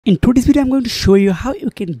In today's video, I'm going to show you how you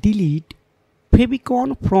can delete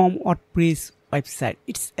Favicon from WordPress website.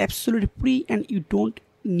 It's absolutely free and you don't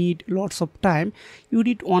need lots of time. You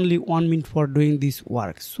need only 1 minute for doing this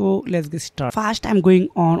work. So let's get started. First, I'm going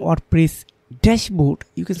on WordPress dashboard.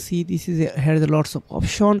 You can see this is here are lots of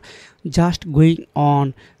option. Just going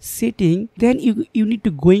on setting, then you need to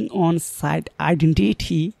going on site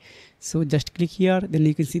identity. So just click here, then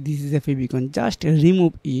you can see this is a Favicon. Just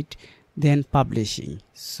remove it, then publishing.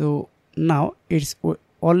 So now it's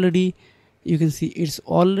already, you can see it's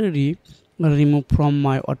already removed from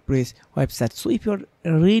my WordPress website. So if you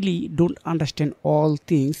really don't understand all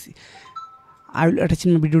things, I will attach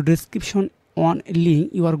in my video description on a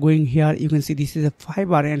link. You are going here, you can see this is a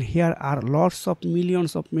Fiverr, and here are lots of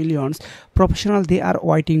millions professional. They are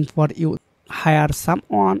waiting for you. Hire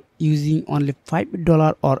someone using only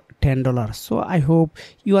 $5 or $10. So I hope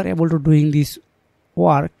you are able to doing this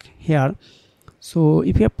work here. So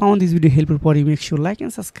if you have found this video helpful for you, make sure like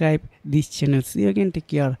and subscribe this channel. See you again, take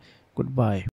care, goodbye.